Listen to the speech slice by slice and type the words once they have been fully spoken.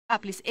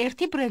თაფლის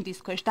ერთი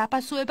ბრენდის ქვეშ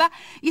დაფასუება,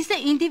 ისე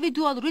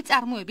ინდივიდუალური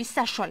წარმოების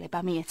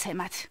საშუალება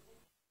მიეცემათ.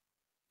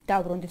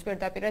 დავბრუნდით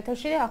პირდაპირ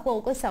ეთერში და ახლა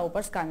უკვე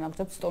საუბარს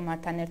განვაგრძობთ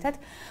სტუმართან ერთად.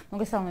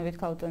 მოგესალმებით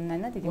ქალბატონო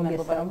ნანა, დიდი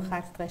მადლობა რომ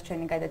ხართ დღეს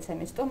ჩვენი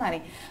გადაცემის სტუმარი.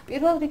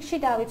 პირველ რიგში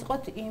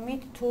დავიწყოთ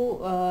იმით, თუ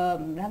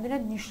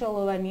რამდენად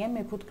მნიშვნელოვანია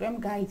მეფუტკრემ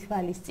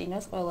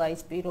გაითვალისწინოს ყველა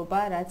ის პირობა,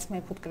 რაც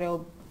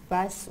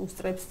მეფუტკრეობას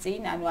უსწრებს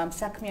წინ, ანუ ამ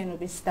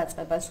საქმიანობის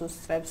დაწყებას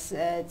უსწრებს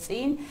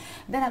წინ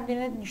და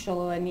რამდენად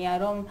მნიშვნელოვანია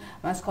რომ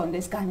მას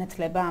ჰქონდეს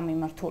განათლება ამ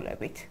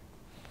მიმართულებით.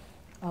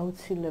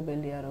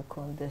 აუცილებელია რომ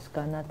კონდეს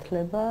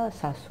განათლება,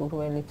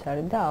 სასურველიც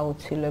არის და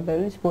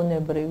აუცილებელიც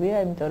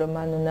ბუნებრივია, იმიტომ რომ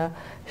მან უნდა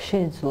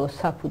შეძლოს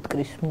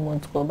საფუტკრის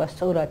მოწყობა,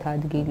 სწორად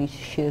ადგილის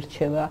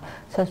შერჩევა,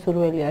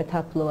 სასურველია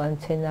თაფლოვან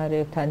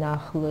მცენარეებთან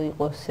ახლო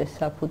იყოს ეს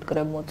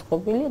საფუტკრე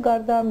მოწყობილი,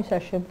 გარდა ამისა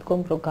შემდგომ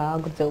რომ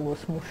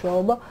გააგრძელოს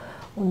მუშაობა,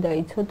 უნდა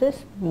იცოდეს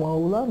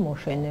მოვლა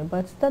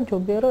მოშენებაც და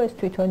ჯობია რომ ეს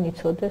თვითონ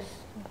იცოდეს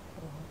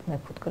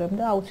მეფუტკრემ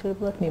და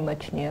აუცილებლად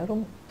მიმაჩნია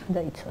რომ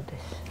და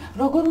იცოდეს.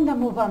 როგორ უნდა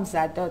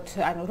მოვამზადოთ,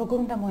 ანუ როგორ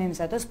უნდა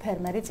მოემზადოს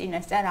ფერმერი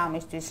წინასწარ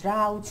ამისთვის, რა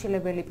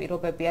აუცილებელი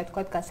პირობებია,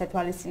 თქვათ,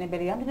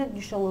 გასათვალისწინებელი, რამდენად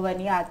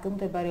მნიშვნელოვანია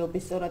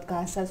ადგილმდებარეობის სწორად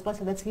განსაზღვრა,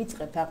 სადაც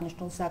ვიწყებთ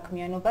აღნიშნულ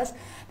საქმიანობას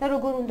და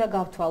როგორ უნდა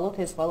გავთვალოთ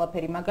ეს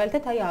ყველაფერი,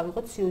 მაგალითად, აი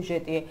ავიღოთ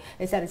სიუჟეტი,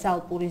 ეს არის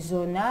ალპური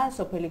ზონა,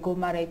 სოფელი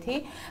გომარეთი,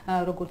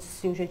 როგორც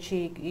სიუჟეტში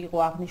იყო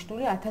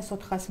აღნიშნული,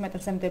 1400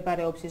 მეტრზე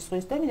მდებარეობს ის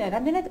ზღვის დონე და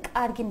რამდენად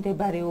კარგი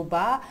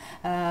მდებარეობაა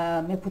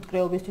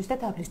მეფუტკრეობისთვის და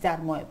თაფლის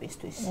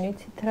წარმოებისთვის.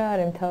 რა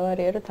არის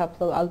მთავარია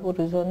რომ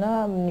ალპური ზონა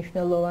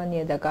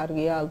მნიშვნელოვანია და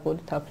კარგია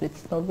ალპური თაფლით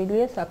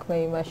ცნობილია საქმე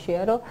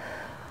იმაშია რომ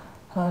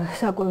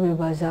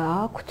საკვებებაზე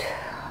აქვთ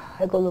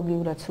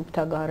ეკოლოგიურად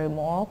სუფთა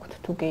გარემო აქვთ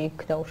თუ კი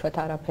იქ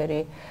დაუშვათ არაფერი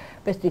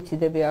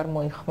პესტიციდები არ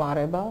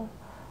მოიხმარება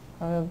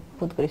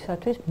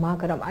ფუტკრისათვის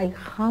მაგრამ აი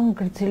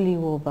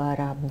ხანგრძლივობა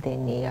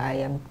რამდენია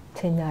აი ამ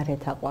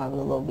მცენარეთა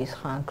ყვავილობის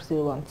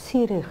ხანგრძლივობა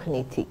მცირე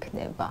ხნით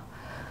იქნება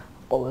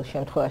ყოველ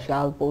შემთხვევაში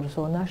ალპურ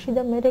ზონაში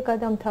და მერე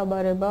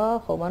გადამთაბარება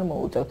ხომ არ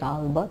მოუწევთ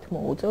ალბათ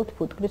მოუწევთ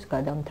ფუტკრის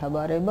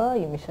გადამთაბარება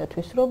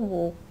იმისათვის რომ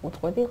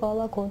უწყვეტი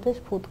ღალა კონდეს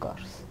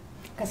ფუტკარს.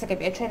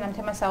 გასაგებია ჩვენ ამ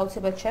თემას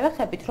აუცილებლად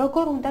შევეხებით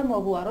როგორ უნდა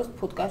მოვუაროს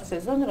ფუტკარს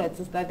სეზონი რაც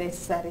ზუსტად ეს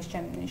არის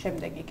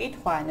შემდეგი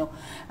კითხვა ანუ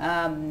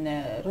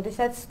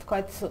როდესაც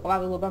თქვათ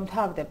ყვავილობა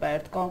მთავრდება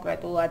ერთ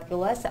კონკრეტულ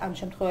ადგილას ამ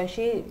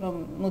შემთხვევაში რომ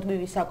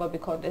მუდმივი საკვები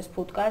კონდეს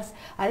ფუტკარს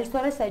არის თუ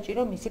არა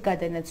საჭირო მისი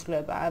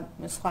გადანაცვლება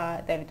სხვა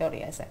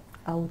ტერიტორიაზე.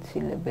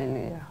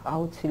 აუცილებელია.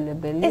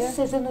 ეს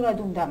სეზონურად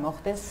უნდა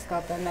მოხდეს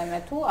გაბანანა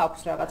თუ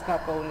აქვს რაღაც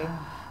გარკვეული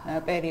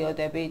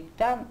პერიოდები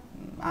და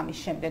ამის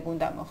შემდეგ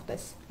უნდა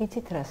მოხდეს.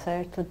 იცით რა,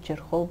 საერთოდ ჯერ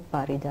ხო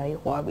ბარი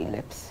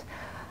დაიყვავილებს.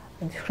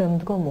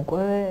 შემდგომ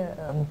უკვე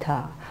მთა.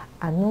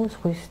 ანუ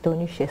ზღვის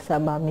დონის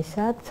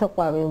შესაბამისად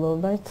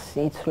ყვავილობაც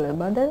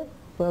იცვლება და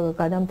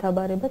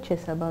გადამთაბარებად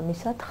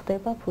შესაბამისად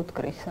ხდება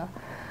ფუტკრისა.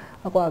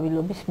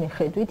 ყვავილობის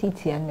მიხედვით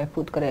იციან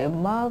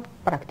მეფუტკრეებმა,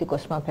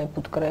 პრაქტიკოსმა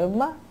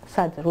მეფუტკრეებმა,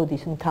 სად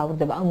როდის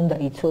მთავრდება, ან უნდა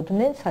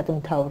იცოდნენ, სად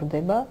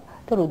მთავრდება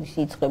და როდის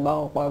იწყება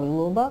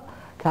ყვავილობა,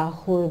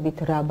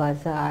 დაახლოებით რა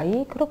ბაზაა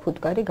იქ, რომ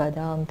ფუტკარი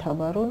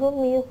გადაამთავარო,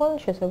 რომ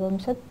მიიღონ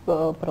შესაბამისად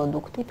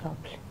პროდუქტი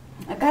თაფლი.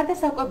 გარდა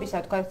საკვებისა,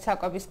 თქვათ,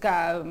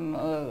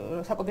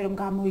 საკვები რომ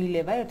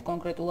გამოილევა ერთ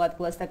კონკრეტულ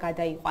ადგილას და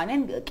გადაიყვანენ,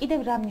 კიდევ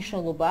რა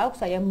მნიშვნელობა აქვს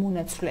აი ამ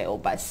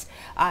მონაცვლეობას?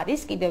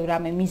 არის კიდევ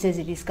რამე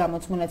მიზეზი რის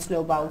გამოც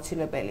მონაცვლეობა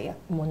აუცილებელია?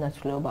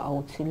 მონაცვლეობა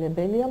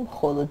აუცილებელია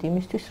მხოლოდ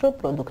იმისთვის, რომ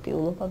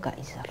პროდუქტიულობა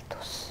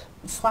გაიზარდოს.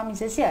 სხვა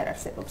მიზეზი არ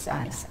არსებობს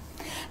ამისა.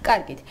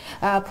 კარგით.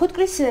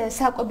 ფუტკრის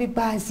საკვები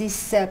ბაზის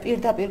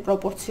პირდაპირ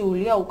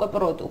პროპორციულია უკვე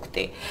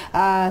პროდუქტი.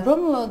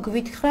 რომ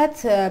გვითხრათ,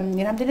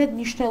 რამდენად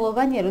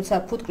მნიშვნელოვანია, როცა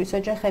ფუტკრის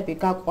ოჯახები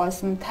გაყვას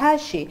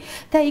მთაში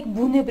და იქ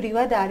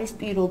ბუნებრივად არის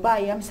პირობა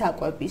აი ამ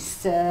საკვების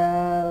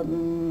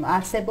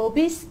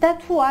არსებობის და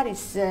თუ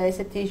არის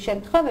ესეთი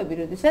შემთხვევები,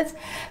 როდესაც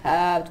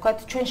თქვათ,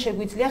 ჩვენ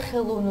შეგვიძლია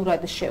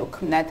ხელოვნურად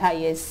შევქმნათ აი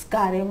ეს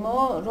გარემო,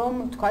 რომ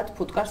თქვათ,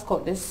 ფუტკარს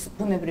ჰქონდეს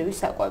ბუნებრივი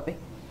საკვები.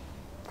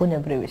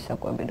 ბუნებრივი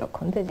საკვები რო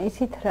ქონდეს,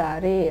 იცით რა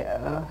არის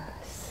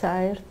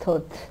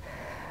საერთოდ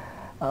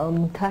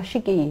მთაში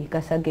კი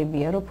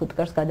გასაგებია რომ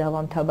ფუტკარს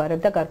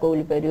გადავამთაბარებ და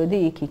გარკვეული პერიოდი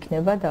იქ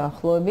იქნება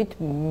დაახლოებით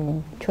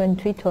ჩვენ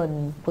თვითონ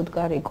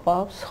ფუტკარი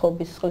ყავს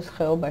ხობისწყლის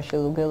ხეობაში,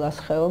 ლუგელას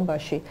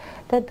ხეობაში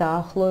და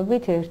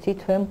დაახლოებით 1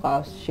 თვე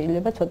მყავს,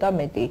 შეიძლება ცოტა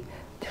მეტი.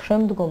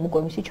 შემდგომ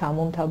უკვე მისი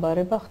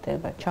ჩამომთაბარება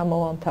ხდება,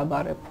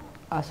 ჩამოვამთაბარებ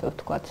ასე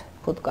ვთქვათ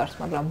ფუტკარს,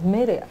 მაგრამ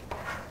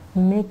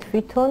მე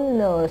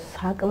თვითონ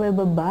საკვებ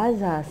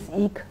ბაზას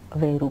იქ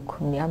ვერ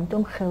უქმნი,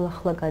 ამიტომ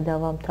ხელახლა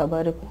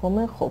გადავამთაბარებ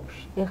ხოლმე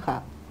ხობში. ეხა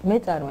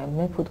მეწარმე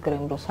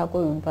მეფუტკრემ რომ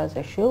საკვები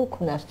ბაზა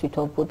შეუქმნას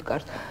თვითონ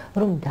ფუტკარს,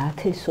 რომ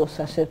დათესოს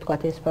ასე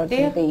ვთქვათ ეს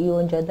პარცენტი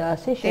იონჯა და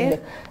ასე შემდეგ.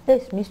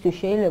 ეს მისთვის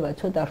შეიძლება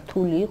ცოტა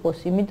რთული იყოს,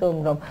 იმიტომ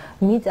რომ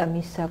მიწა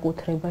მის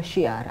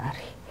საკუთრებაში არ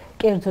არის.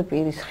 კერძო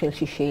პირის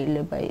ხელში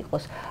შეიძლება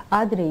იყოს.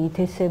 ადრე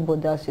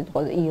ითესებოდა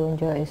სიტყვა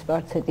იონჯა ეს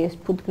პარცეტი ეს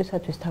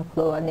ფუტკრისათვის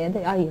თაფლოვანია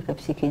და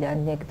აიღებს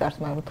იქიდან ნექტარს,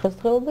 მაგრამ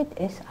დღესდღეობით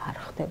ეს არ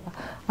ხდება.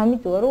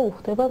 ამიტომ რომ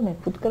უხდება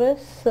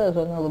მეფუტკრეს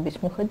ზონალობის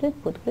მიხედვით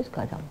ფუტკრის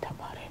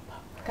გადამთაბარება.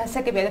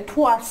 გასაგებია,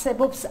 თუ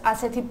არსებობს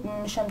ასეთი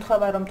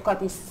შემთხვევა, რომ თქვა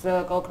ის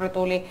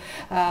კონკრეტული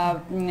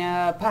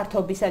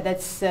ფართობი,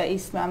 სადაც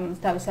ის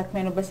თავის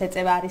საქმიანობას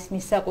ეწევა არის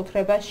მის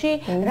საკუთრებაში,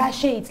 რა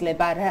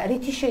შეიძლება,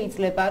 რითი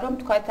შეიძლება, რომ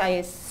თქვა აი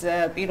ეს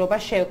პირობა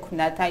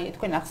შევქმნათ, აი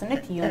თქვენ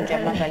ახსენეთ იონჯა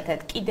მაგალითად,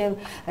 კიდევ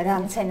რა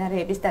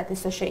მცენარეების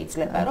დათესვა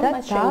შეიძლება, რომ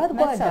მას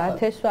შევქმნათ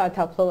დათესვა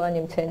თაფლოვანი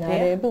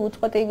მცენარეები,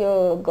 უწყვეტი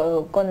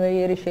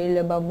კონვეიერი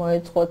შეიძლება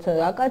მოეწყოთ,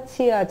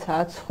 აკაცია,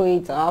 ცაცხვი,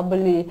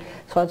 წაბლი,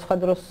 სხვა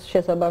დროს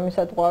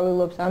შესაბამისად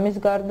ყვავილობს, ამის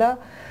გარდა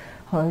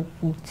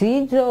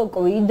ძიძო,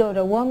 კვიდო,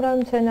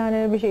 უამრავი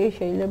მცენარეები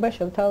შეიძლება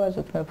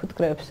შევთავაზოთ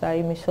მეფუტკრეებს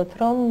აიმისოთ,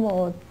 რომ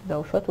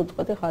დაუშვათ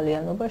უწყვეტი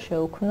ყალიანობა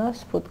შეუქმნას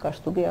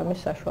ფუტკარს, თუგი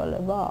ამის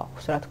საშუალება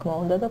აქვს, რა თქმა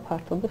უნდა და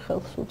ფართობი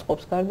ხელს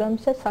უწყობს. გარდა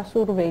ამისა,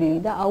 სასურველი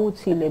და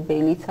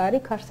აუცილებელიც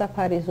არის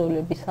ქარსაფარი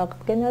ზოლების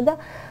აღდგენა და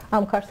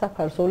ამ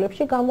ქარსაფარ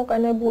ზოლებში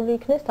გამოყენებული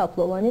იქნეს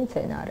თაფლოვანი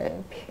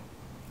მცენარეები.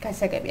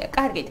 გასაგებია.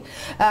 კარგით.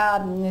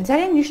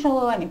 ძალიან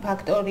მნიშვნელოვანი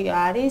ფაქტორი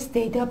არის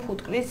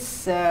დედაფუტკრის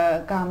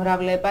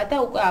გამრავლება და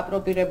უკვე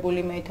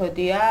აპრობირებული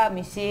მეთოდია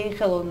მისი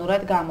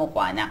ხელოვნურად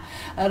გამოყვანა.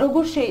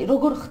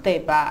 როგორ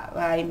ხდება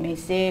აი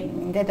მისი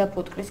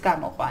დედაფუტკრის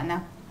გამოყვანა?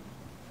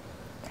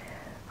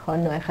 ხო,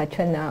 ნუ ახლა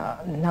ჩვენ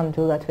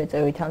ნამდვილად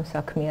ვეწევით ამ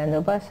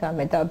საქმიანობას ამ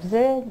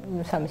ეტაპზე.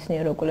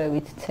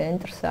 სამეცნიერო-კვლევით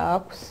ცენტრს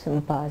აქვს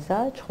ბაზა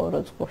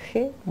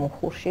ჩხოროწყუში,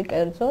 მუხურში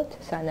კერძოდ,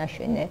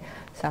 სანაშენე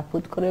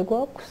საფუტკრე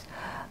გვაქვს.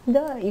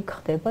 და იქ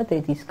ხდება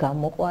დედის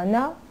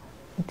გამოყვანა,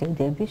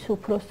 დედების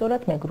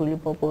უпростоრად მეგრული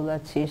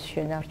პოპულაციის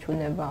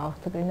შენარჩუნება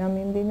აღდგენა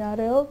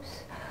მიმდინარეობს.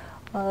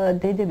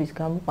 დედების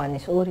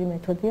გამოყვანის ორი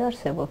მეთოდი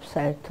არსებობს,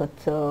 საერთოდ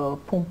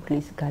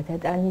ფუმფლის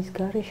გადატანის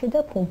გარეშე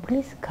და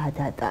ფუმფლის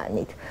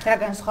გადატანით. რა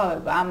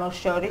განსხვავება ამ ორ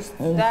შორის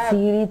და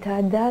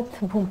ძირითადად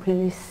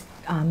ფუმფლის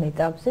ამ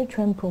ეტაპზე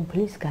ჩვენ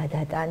ფუმფლის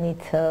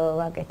გადატანით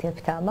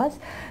ვაკეთებთ ამას.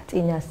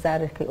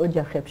 წინასწარ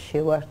ოჯახებს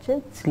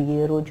შევარჩევთ,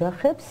 ძლიერ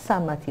ოჯახებს,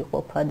 სამად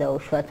იყოფა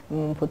დაუშვათ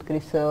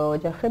ფუტკრის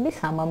ოჯახები,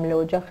 სამამლე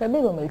ოჯახები,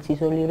 რომელიც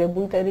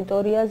იზოლირებულ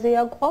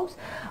ტერიტორიაზეა ყავს.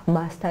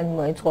 მასთან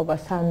მოეწყობა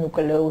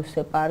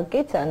სანუკლეუსე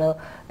პარკიც, ანუ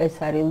ეს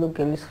არის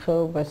ლუგელის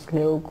ხეობის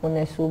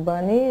ლეოკუნეს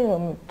უბანი,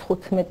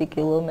 15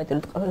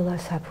 კილომეტრით ყველა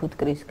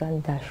საფუტკრისგან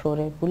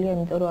დაშორებული,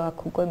 იმიტომ რომ აქ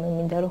უკვე მე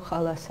მინდა რომ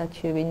ხალასაც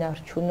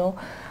შევინარჩუნო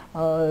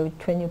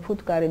ჩვენი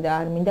ფუტკარი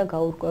და არ მინდა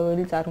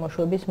გაურკვეველი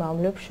წარმოშობის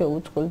მამლებს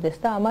შეუწყვილდეს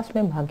და ამას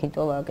მე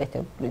მაგიტო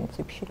ვაკეთებ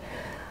პრინციპში.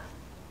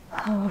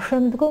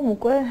 შემდგომ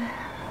უკვე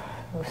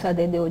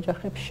სადედე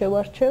ოჯახებს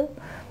შევარჩევ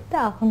და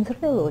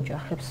აღმზრდელ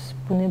ოჯახებს.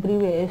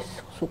 ბუნებრივია ეს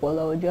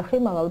ყველა ოჯახი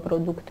მაღალ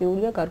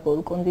პროდუქტიულია,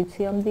 გარკვეულ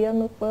კონდიციამდეა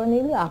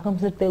მიყვანილი,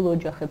 აღმზრდელ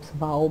ოჯახებს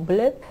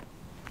ვაობლებ.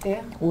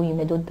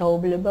 უიმედოდ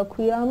დაობლება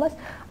ქვია ამას,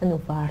 ანუ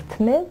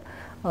ვართმევ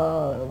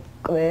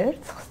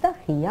კვერცხს და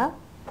ღია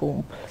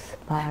ფუმფლს.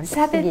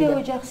 სადედე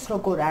ოჯახს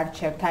როგორ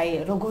არჩევთ? აი,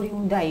 როგორი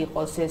უნდა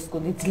იყოს ეს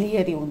გუნდი?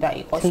 ძლიერი უნდა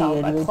იყოს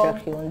ალბათ, ხო?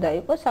 ოჯახი უნდა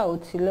იყოს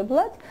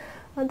აუცილებლად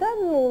და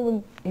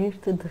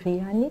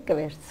ერთდღიანი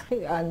კვერცხი,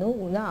 ანუ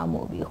უნდა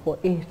ამოვიღო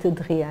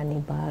ერთდღიანი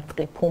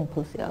ბარტყი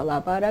ფუმფლზე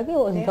ლაპარაკი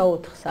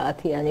 24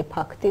 საათიანი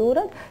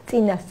ფაქტიურად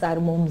წინასწარ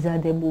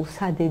მომზადებულ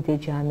სადედე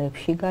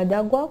ჯამებში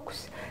გადაგვაქვს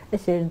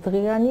ეს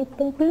ერთდღიანი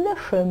ფუმფლი და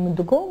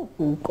შემდგომ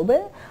უკვე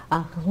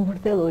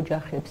აღმრდელ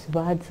ოჯახებს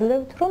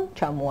ვაძლევთ რომ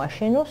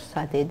ჩამოაშენოს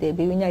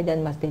სადედები, ვინაიდან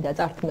მას დედა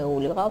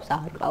წართმეული ყავს,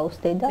 არ ყავს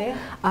დედა,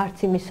 არც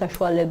იმის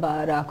საშუალება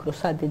არ აქვს რომ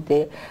სადედე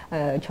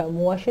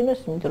ჩამოაშენოს,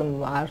 იმიტომ რომ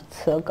არც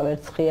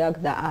კვერცხი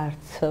აქვს და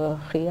არც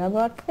ღია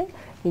ბარტყი,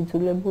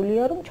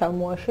 იძულებულია რომ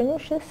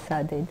ჩამოაშენოს ეს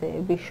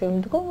სადედეები.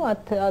 შემდგომ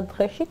 10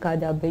 დღეში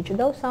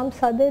გადაბეჭდავს ამ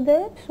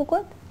სადედეებს, უკვე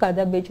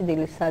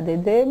გადაბეჭდილი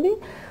სადედეები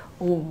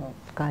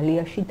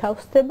გალიაში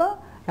თავსდება,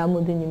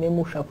 რამოდენიმე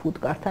მუშა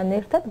ფუტკართან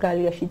ერთად,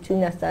 გალიაში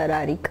წინასწარ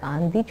არის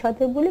კანდი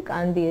ჩადებული,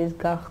 კანდი ეს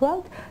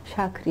გახლავთ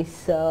შაქრის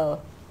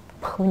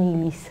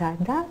ფხვნილისა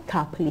და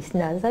თაფლის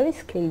ნაზავის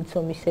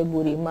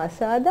სქელიცომისებური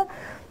მასაა და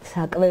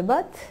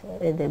საკვებად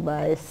ედება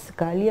ეს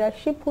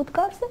გალიაში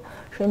ფუტკარს და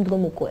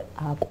შემდგომ უკვე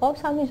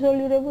აყვავს ამ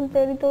იზოლირებულ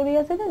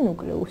ტერიტორიაზე და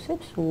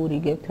ნუკლეუსებს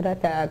ურიგებთ,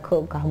 რათა აქ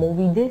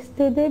გამოვიდეს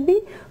დედები,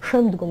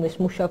 შემდგომ ეს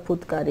მუშა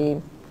ფუტკარი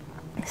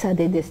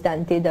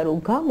სადედესთან დედა რომ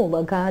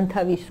გამოვა,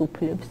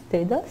 გაანთავისუფლებს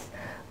დედას,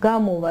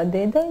 გამოვა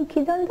დედა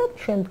იქიდან და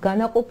შემდგომ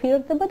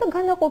განაყოფიერდება და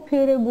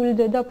განაყოფიერებული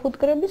დედა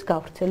ფუტკრების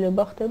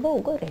გავრცელება ხდება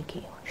უკვე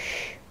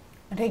რეგიონში.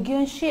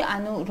 რეგიონში,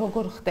 ანუ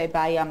როგორ ხდება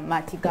აი ამ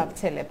მათი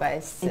გავრცელება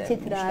ეს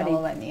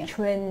მნიშვნელოვანია.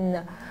 ჩვენ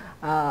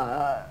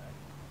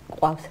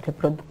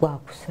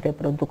გვაქვს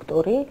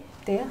რეპროდუქტორი,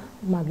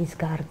 მაგის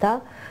გარდა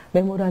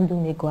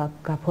მემორანდუმი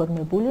გვაქვს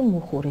გაფორმებული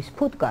მუხურის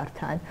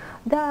ფუტკართან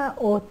და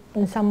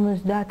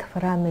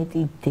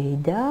 78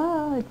 დედა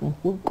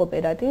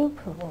კოოპერატივ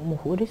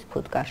მუხურის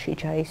ფუტკარში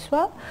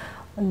ჩაისვა.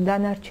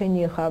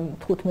 დანარჩენი ხა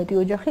 15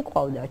 ოჯახი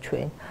ყავდა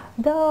ჩვენ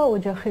და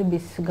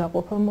ოჯახების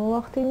გაყოფა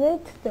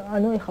მოვახდინეთ,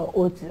 ანუ ეხა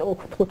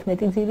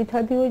 15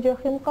 ძირითადი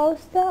ოჯახი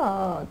მყავს და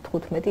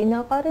 15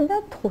 ნაყარი და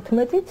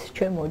 15-იც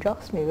ჩემ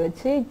ოჯახს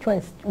მივეცი,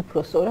 ჩვენს უფრო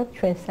სწორად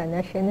ჩვენ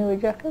სანაშენე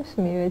ოჯახებს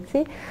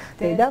მივეცი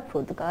დედა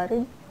ფუტკარი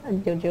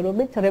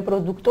ჯერჯერობით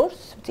რეპროდუქტორს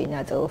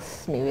წინა წელს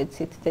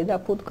მივეცით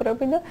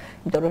დედაფუტკრები და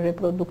იმიტომ რომ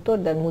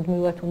რეპროდუქტორიდან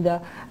მუდმივად უნდა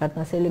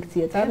რადგან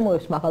სელექცია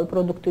წარმოებს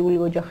მაღალპროდუქტიული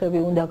ოჯახები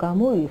უნდა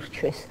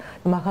გამოირჩეს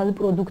მაღალი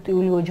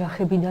პროდუქტიული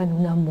ოჯახებიდან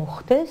უნდა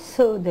მოხდეს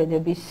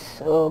დედების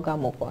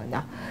გამოყვანა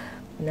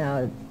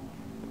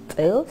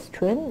წელს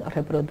ჩვენ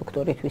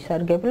რეპროდუქტორით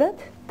ვისარგებლეთ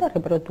და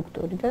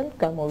რეპროდუქტორიდან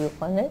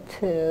გამოვიყვანეთ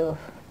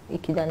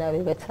იქიდან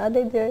ავიღეთ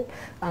სადედე,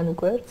 ანუ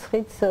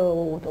კვერცხიც,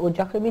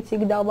 ოჯახებიც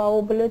იქ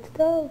დავაობლეთ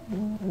და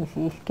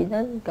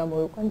იქიდან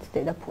გამოვიყვანეთ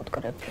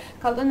დედაფუტკრები.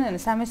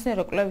 ქალბატონო,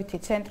 სამეცნიერო-კვლევითი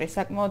ცენტრი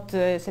საკმაოდ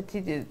ესეთი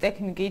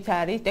ტექნიკით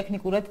არის,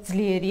 ტექნიკურად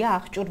ძლიერია,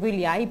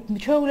 აღჭურვილია. აი,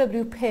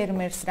 ჩვეულებრივ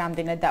ფერმერს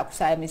რამდენად აქვს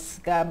აი ამის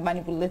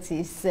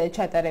манипуляციის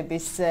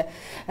ჩატარების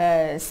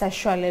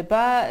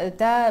საშუალება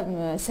და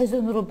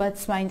სეზონურობაც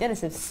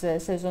მაინტერესებს,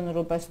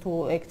 სეზონურობას თუ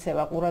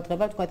ექცევა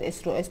ყურადღება, თქვათ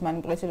ეს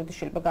манипуляციები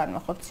შეიძლება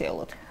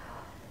განმახორციელოთ.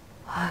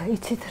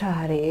 იცით რა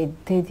არის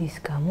დედის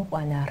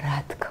გამოყვანა რა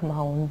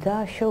თქმა უნდა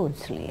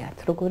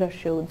შეუძლიათ როგორ არ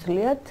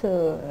შეუძლიათ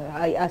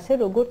აი ასე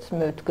როგორც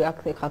მე ვთქვი აქ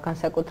ხა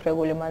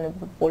განსაკუთრებული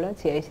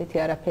манипуляცია ისეთი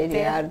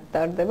არაფერი არ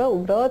ტარდება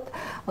უბრალოდ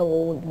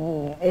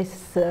ეს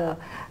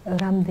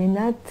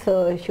რამდენად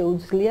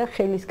შეუძლია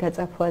ხელის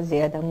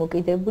გაწაფვაზეა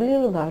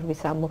დამოკიდებული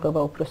ლარვის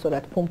ამოღება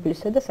უпроსტად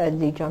ფუმფლისა და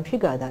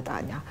სადიჯამში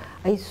გადატანა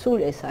აი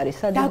სულ ეს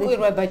არის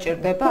დაკვირვება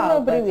ჭირდება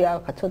ალბათ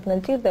ხა ცოტა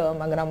ჭირდება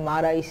მაგრამ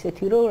არა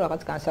ისეთი რომ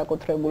რაღაც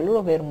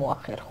განსაკუთრებული ვერ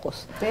მოახერხოს.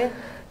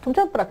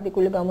 თუმცა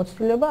პრაქტიკული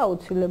გამოცდილება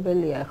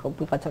აუცილებელია, ხო,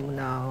 ვიღაცამ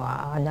უნდა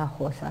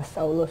ანახოს,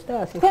 ასწავლოს და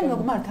ასე. თქვენ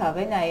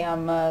მოგმართავენ აი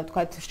ამ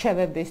თქვათ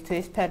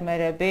რჩევებისთვის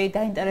ფერმერები,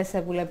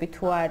 დაინტერესებულები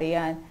თუ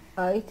არიან?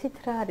 იცით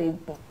რა არის?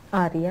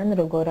 არიან,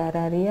 როგორ არ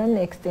არიან,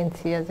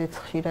 ექსტენციაზეც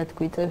ხშირად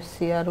გვიწევს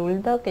სიარული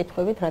და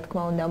კითხვებით, რა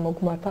თქმა უნდა,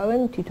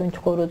 მოგმართავენ, თვითონ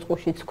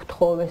ჩხოროწყუშიც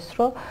გთხოვეს,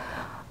 რომ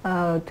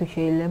თუ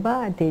შეიძლება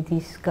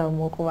დედის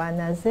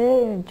გამოყვანაზე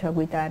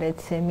ჩაგვიტარეთ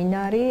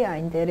სემინარი,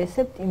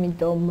 აინტერესებთ,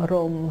 იმიტომ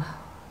რომ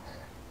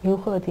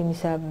მიუხედავად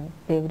იმისა,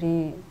 ბევრი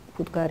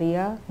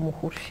ფუტკარია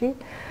მუხურში,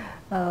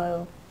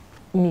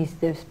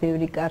 მისდევს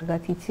ბევრი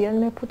კარგად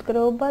იციან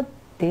მეფუტკრეობა,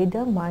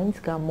 დედა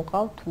მაინც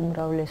გამოყავთ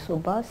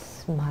უმრავლესობას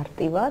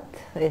მარტივად,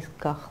 ეს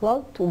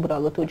გახლავთ,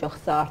 უბრალოდ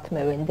ოჯახს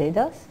წაართმევენ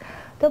დედას.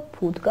 და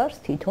ფუტკარს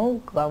თვითონ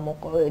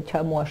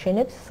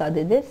ჩამოაშენებს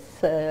სადედეს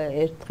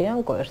ერთდღიან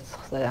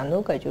კვერცხს,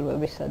 ანუ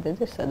გაჭირვების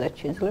სადედეს, სადაც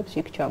შეძლებს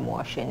იქ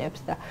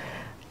ჩამოაშენებს და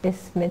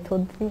ეს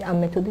მეთოდი, ამ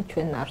მეთოდით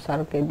ჩვენ არ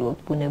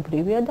სარგებლობთ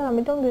ბუნებრივია და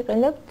ამიტომ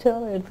ვიყენებთ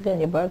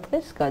ერთდღიანი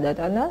ბარტყის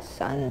გადატანას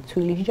ან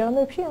ცვილის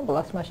ჟამებში, ან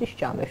პლასმასის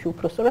ჟამებში.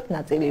 უпроსტად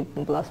ნაწილი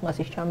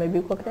პლასმასის ჟამები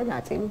გვაქვს და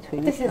ნაწილი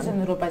ცვილის ჟამები.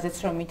 სეზონურობაზეც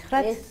რომ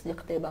მითხრათ, ეს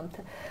ხდება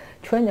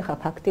ჩვენ ახლა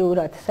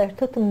ფაქტიურად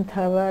საერთოდ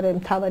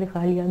მთავარი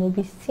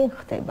ღალიანობის წინ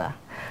ხდება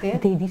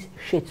დედის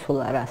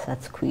შეცვლა,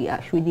 რასაც ქვია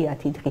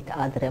 7-10 დღით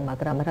ადრე,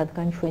 მაგრამ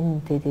რადგან ჩვენ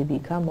დედები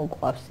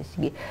გამოგვყავს, ესე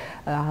იგი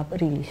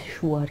აპრილის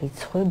შუა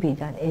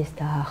რიცხვებიდან ეს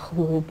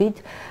დაახლოებით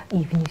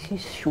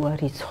ივნისის შუა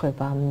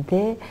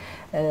რიცხვებამდე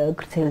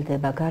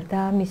გრძელდება. გარდა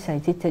ამისა,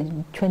 იცით,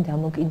 ჩვენ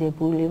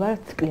დამოკიდებული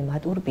ვართ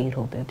კლიმატურ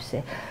პირობებზე.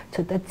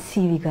 ცოტა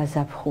ცივი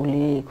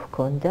გაზაფხული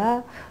გვქონდა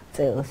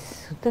წელს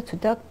და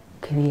ცოტა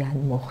გვიან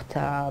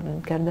მოხდა.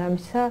 გარდა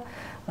ამისა,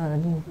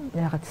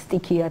 რაღაც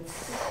სტიქიაც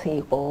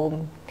იყო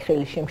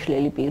ხელი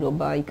შემშლელი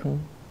პირობა იქ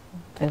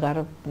ვეღარ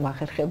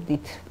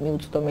მახერხებდით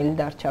მიუწვდომელი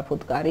დარჩა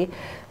ფუტკარი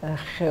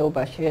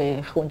ხეობაში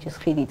ხუნჯის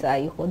ხიდი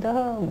წაიღო და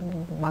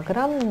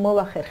მაგრამ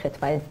მოვახერხეთ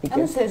მაინც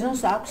ბიჭებს. ანუ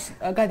სეზონს აქვს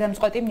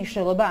გადამწყვეტი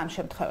მნიშვნელობა ამ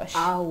შემთხვევაში.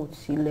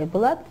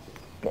 აუცილებლად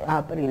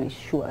აპრილის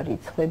შუა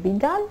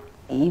რიცხვებიდან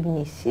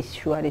ივნისის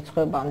შუა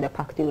რიცხვებამდე,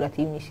 ფაქტიურად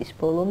ივნისის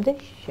ბოლომდე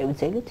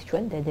შევძელით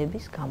ჩვენ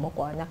დედების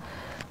გამოყვანა.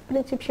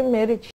 პრინციპში მე